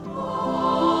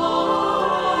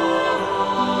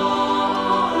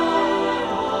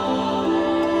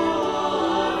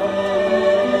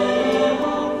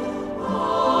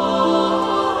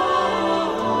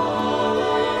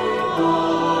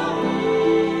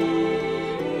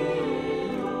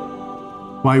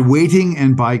By waiting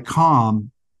and by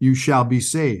calm you shall be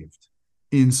saved.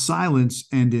 In silence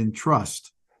and in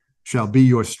trust shall be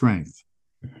your strength.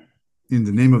 In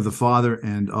the name of the Father,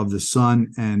 and of the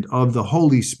Son, and of the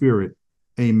Holy Spirit,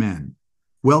 amen.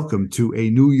 Welcome to a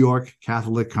New York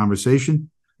Catholic Conversation.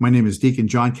 My name is Deacon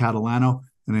John Catalano,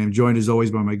 and I am joined as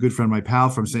always by my good friend, my pal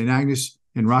from St. Agnes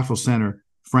in Rockville Center,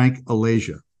 Frank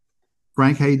Alasia.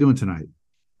 Frank, how you doing tonight?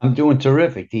 I'm doing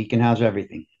terrific, Deacon. How's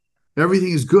everything?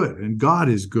 Everything is good, and God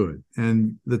is good.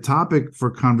 And the topic for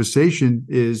conversation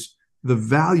is the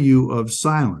value of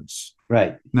silence.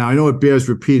 Right. Now, I know it bears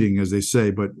repeating, as they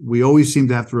say, but we always seem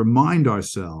to have to remind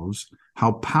ourselves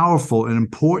how powerful and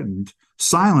important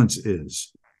silence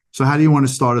is. So how do you want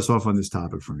to start us off on this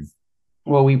topic, Frank?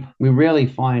 Well, we rarely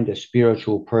find a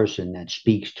spiritual person that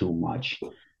speaks too much.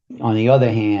 On the other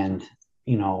hand,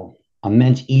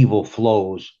 immense evil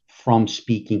flows from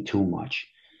speaking too much.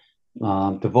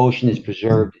 Devotion is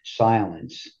preserved in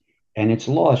silence, and it's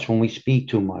lost when we speak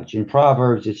too much. In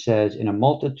Proverbs, it says, "In a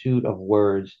multitude of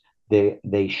words,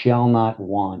 they shall not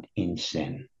want in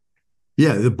sin."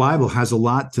 Yeah, the Bible has a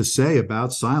lot to say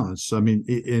about silence. I mean,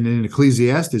 in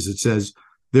Ecclesiastes, it says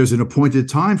there's an appointed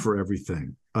time for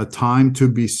everything, a time to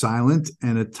be silent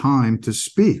and a time to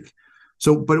speak.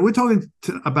 So, but we're talking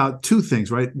about two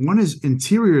things, right? One is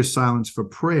interior silence for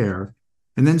prayer,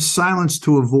 and then silence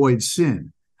to avoid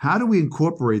sin. How do we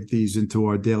incorporate these into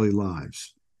our daily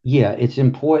lives? Yeah, it's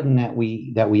important that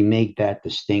we make that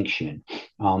distinction.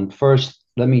 First,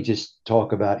 let me just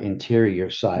talk about interior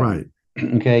silence.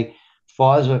 Right. Okay,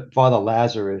 Father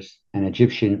Lazarus, an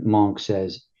Egyptian monk,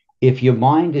 says, if your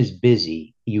mind is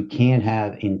busy, you can't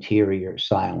have interior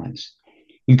silence.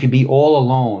 You could be all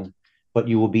alone, but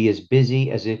you will be as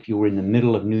busy as if you were in the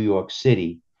middle of New York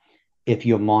City if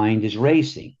your mind is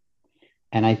racing.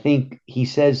 And I think he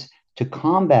says to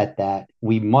combat that,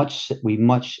 we much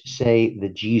say the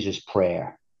Jesus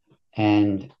prayer.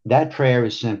 And that prayer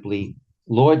is simply,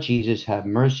 Lord Jesus, have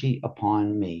mercy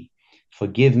upon me.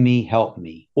 Forgive me, help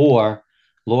me. Or,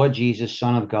 Lord Jesus,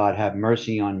 Son of God, have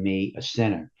mercy on me, a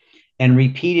sinner. And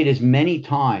repeat it as many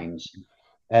times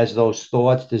as those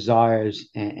thoughts, desires,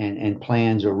 and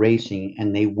plans are racing,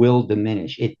 and they will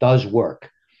diminish. It does work.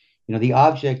 The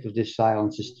object of this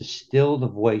silence is to still the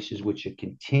voices which are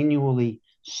continually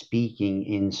speaking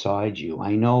inside you.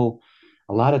 I know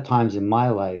a lot of times in my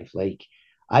life, like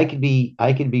I could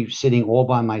be sitting all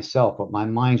by myself, but my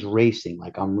mind's racing.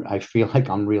 I feel like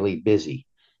I'm really busy.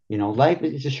 Life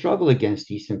is a struggle against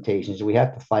these temptations. We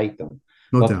have to fight them.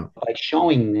 No But doubt.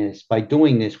 by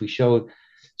doing this, we show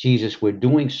Jesus we're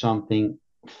doing something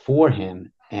for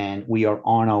him and we are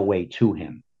on our way to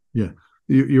him. Yeah,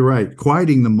 you're right.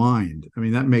 Quieting the mind. I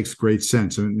mean, that makes great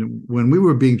sense. I mean, when we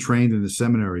were being trained in the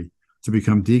seminary to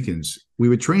become deacons, we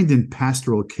were trained in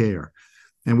pastoral care,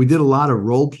 and we did a lot of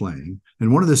role playing.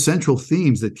 And one of the central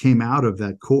themes that came out of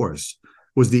that course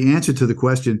was the answer to the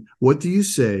question, what do you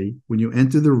say when you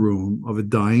enter the room of a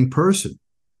dying person?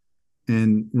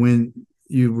 And when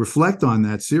you reflect on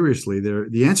that seriously,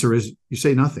 the answer is you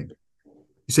say nothing.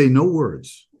 You say no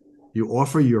words. You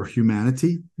offer your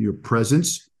humanity, your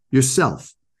presence,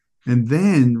 yourself, and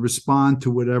then respond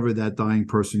to whatever that dying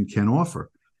person can offer.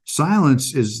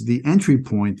 Silence is the entry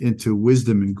point into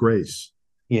wisdom and grace.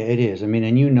 Yeah, it is. I mean,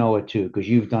 and you know it too, because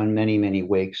you've done many, many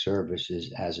wake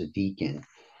services as a deacon.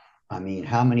 I mean,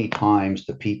 how many times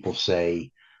do people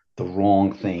say the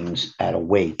wrong things at a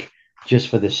wake just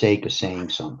for the sake of saying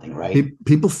something, right?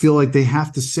 People feel like they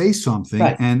have to say something,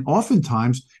 Right. and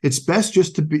oftentimes it's best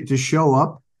just to show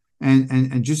up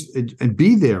and just and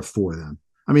be there for them.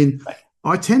 I mean, Right.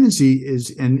 our tendency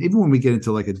is, and even when we get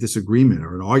into like a disagreement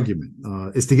or an argument,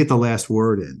 is to get the last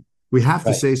word in. We have to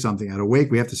Right. say something at a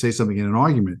wake. We have to say something in an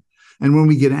argument. And when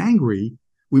we get angry,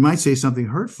 we might say something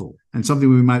hurtful and something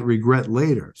we might regret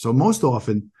later. So most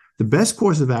often, the best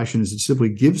course of action is to simply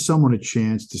give someone a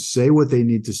chance to say what they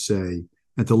need to say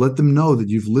and to let them know that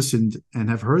you've listened and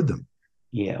have heard them.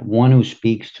 Yeah. One who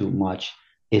speaks too much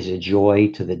is a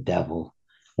joy to the devil.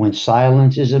 When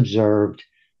silence is observed,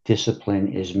 discipline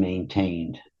is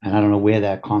maintained. And I don't know where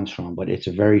that comes from, but it's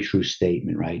a very true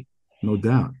statement, right? No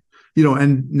doubt.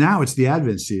 And now it's the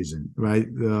Advent season, right?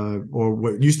 Or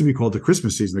what used to be called the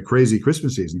Christmas season, the crazy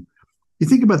Christmas season. You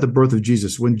think about the birth of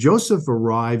Jesus. When Joseph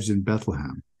arrives in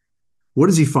Bethlehem, what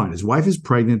does he find? His wife is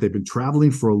pregnant. They've been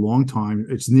traveling for a long time.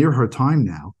 It's near her time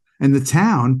now. And the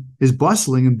town is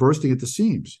bustling and bursting at the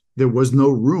seams. There was no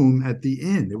room at the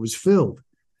inn, it was filled.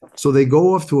 So they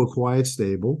go off to a quiet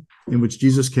stable in which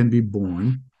Jesus can be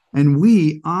born. And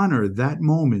we honor that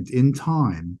moment in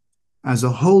time as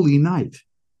a holy night.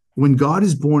 When God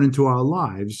is born into our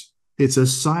lives, It's a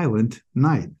silent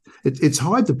night. It's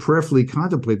hard to prayerfully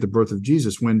contemplate the birth of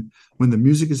Jesus when the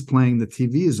music is playing, the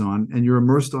TV is on, and you're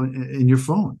immersed in your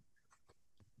phone.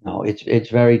 No, it's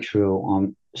very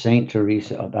true. Saint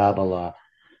Teresa of Avila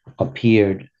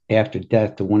appeared after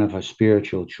death to one of her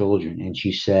spiritual children, and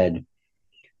she said,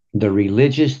 "The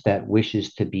religious that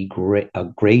wishes to be a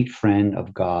great friend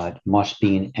of God must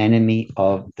be an enemy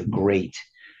of the great,"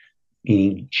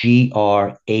 meaning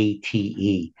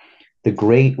Grate. The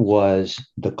great was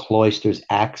the cloister's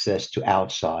access to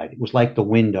outside. It was like the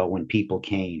window when people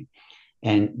came.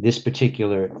 And this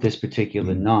particular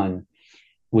nun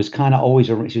was kind of always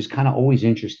she was kind of always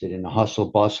interested in the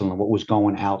hustle bustle and what was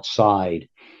going outside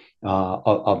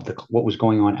of the what was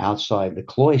going on outside the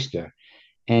cloister.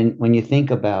 And when you think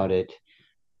about it,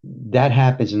 that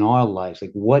happens in our lives.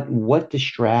 Like what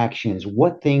distractions,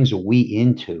 what things are we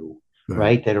into, Right.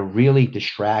 right? That are really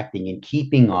distracting and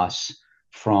keeping us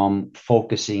from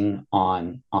focusing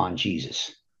on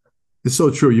Jesus. It's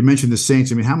so true. You mentioned the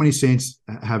saints. I mean, how many saints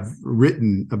have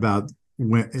written about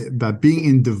being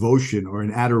in devotion or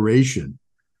in adoration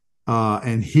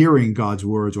and hearing God's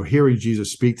words or hearing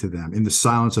Jesus speak to them in the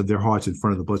silence of their hearts in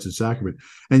front of the Blessed Sacrament?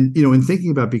 And, in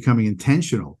thinking about becoming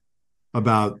intentional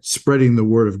about spreading the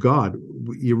word of God,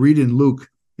 you read in Luke,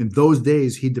 in those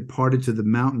days, he departed to the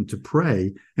mountain to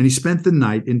pray, and he spent the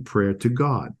night in prayer to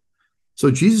God. So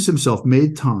Jesus himself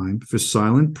made time for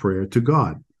silent prayer to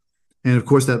God. And of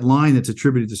course, that line that's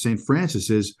attributed to St. Francis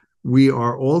is, we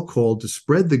are all called to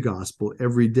spread the gospel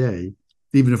every day,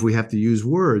 even if we have to use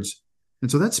words. And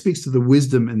so that speaks to the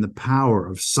wisdom and the power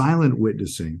of silent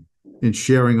witnessing in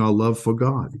sharing our love for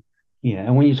God. Yeah,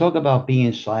 and when you talk about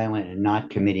being silent and not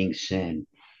committing sin,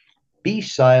 be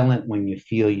silent when you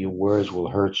feel your words will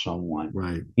hurt someone.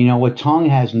 Right. A tongue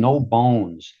has no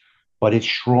bones, but it's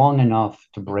strong enough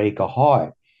to break a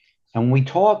heart. And when we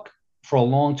talk for a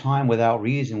long time without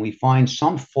reason, we find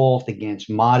some fault against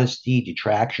modesty,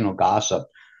 detraction, or gossip.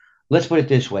 Let's put it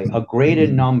this way: a greater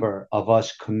number of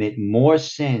us commit more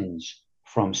sins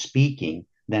from speaking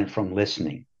than from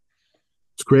listening.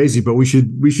 It's crazy, but we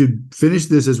should finish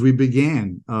this as we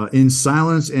began. In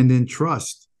silence and in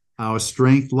trust, our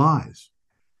strength lies.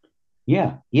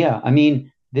 Yeah, yeah. I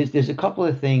mean, there's a couple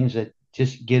of things that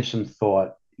just give some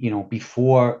thought,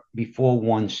 before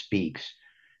one speaks.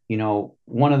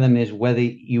 One of them is whether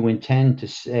you intend to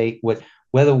say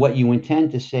whether what you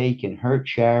intend to say can hurt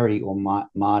charity or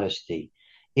modesty.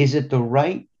 Is it the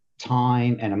right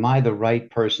time, and am I the right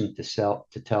person to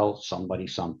tell somebody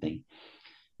something?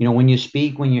 When you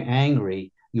speak when you're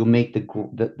angry, you'll make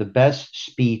the best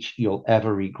speech you'll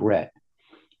ever regret.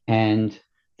 And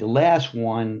the last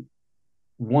one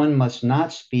must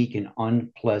not speak an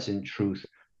unpleasant truth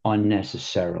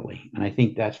unnecessarily. And I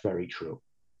think that's very true.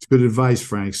 It's good advice,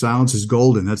 Frank. Silence is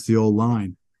golden. That's the old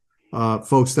line.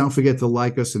 Folks, don't forget to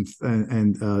like us and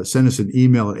send us an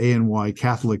email at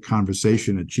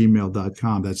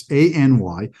anycatholicconversation@gmail.com. That's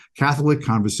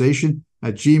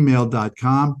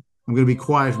anycatholicconversation@gmail.com. I'm going to be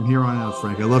quiet from here on out,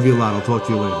 Frank. I love you a lot. I'll talk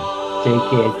to you later. Take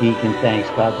care, Deacon. Thanks.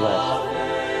 God bless.